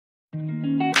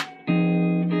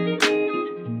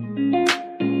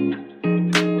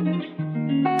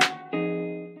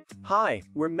Hi,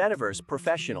 we're Metaverse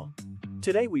Professional.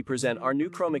 Today we present our new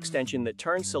Chrome extension that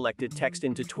turns selected text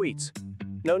into tweets.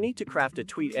 No need to craft a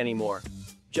tweet anymore.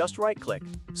 Just right-click,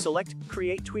 select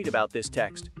Create Tweet about this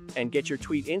text, and get your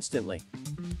tweet instantly.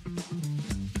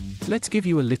 Let's give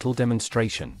you a little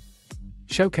demonstration.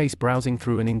 Showcase browsing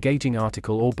through an engaging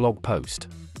article or blog post.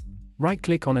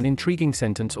 Right-click on an intriguing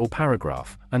sentence or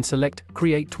paragraph, and select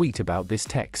Create Tweet about this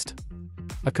text.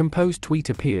 A composed tweet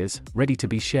appears, ready to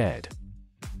be shared.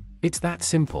 It's that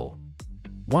simple.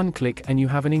 One click and you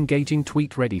have an engaging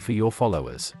tweet ready for your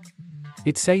followers.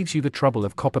 It saves you the trouble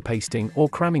of copy-pasting or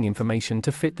cramming information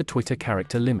to fit the Twitter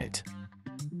character limit.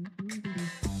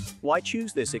 Why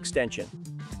choose this extension?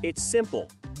 It's simple.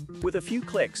 With a few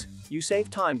clicks, you save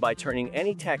time by turning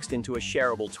any text into a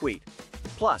shareable tweet.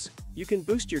 Plus, you can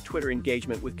boost your Twitter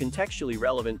engagement with contextually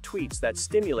relevant tweets that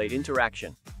stimulate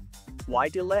interaction. Why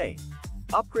delay?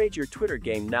 Upgrade your Twitter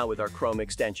game now with our Chrome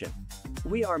extension.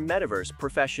 We are Metaverse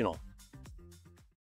Professional.